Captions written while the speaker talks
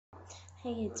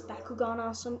Hey, it's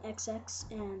XxBakuganAwesomexx,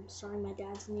 and sorry my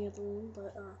dad's in the other room,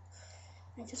 but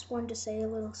I just wanted to say a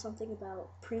little something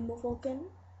about Primo Vulcan.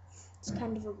 It's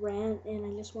kind of a rant, and I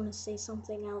just want to say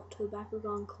something out to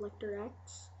Bakugan Collector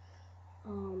X.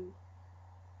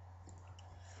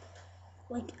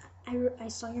 Like, I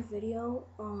saw your video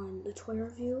on the toy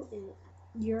review, and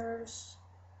your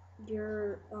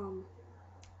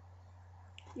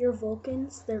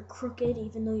Vulcans, they're crooked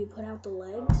even though you put out the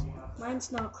legs.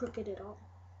 Mine's not crooked at all,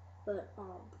 but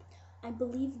I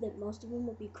believe that most of them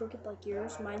will be crooked like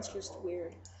yours. Mine's just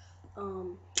weird.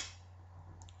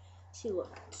 See,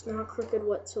 look, it's not crooked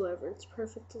whatsoever. It's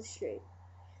perfectly straight.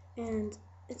 And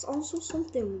it's also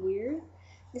something weird.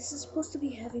 This is supposed to be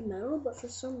heavy metal, but for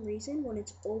some reason, when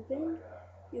it's open,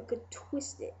 you could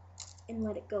twist it and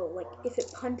let it go. Like if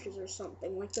it punches or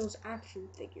something, like those action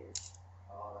figures.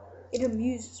 It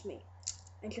amuses me.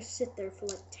 I just sit there for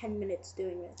like 10 minutes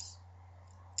doing this.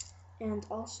 And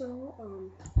also,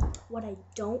 what I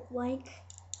don't like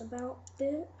about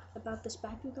this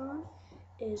Bakugan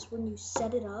is when you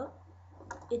set it up,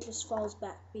 it just falls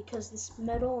back because this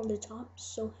metal on the top is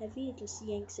so heavy, it just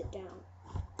yanks it down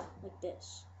like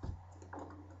this.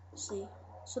 See?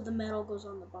 So the metal goes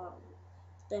on the bottom.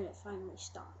 Then it finally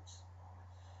stops.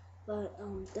 But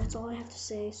that's all I have to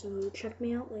say. So check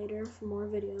me out later for more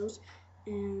videos,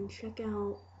 and check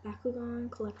out Bakugan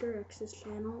Collector X's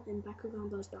channel and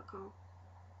BakuganBuzz.com.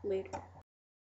 Later.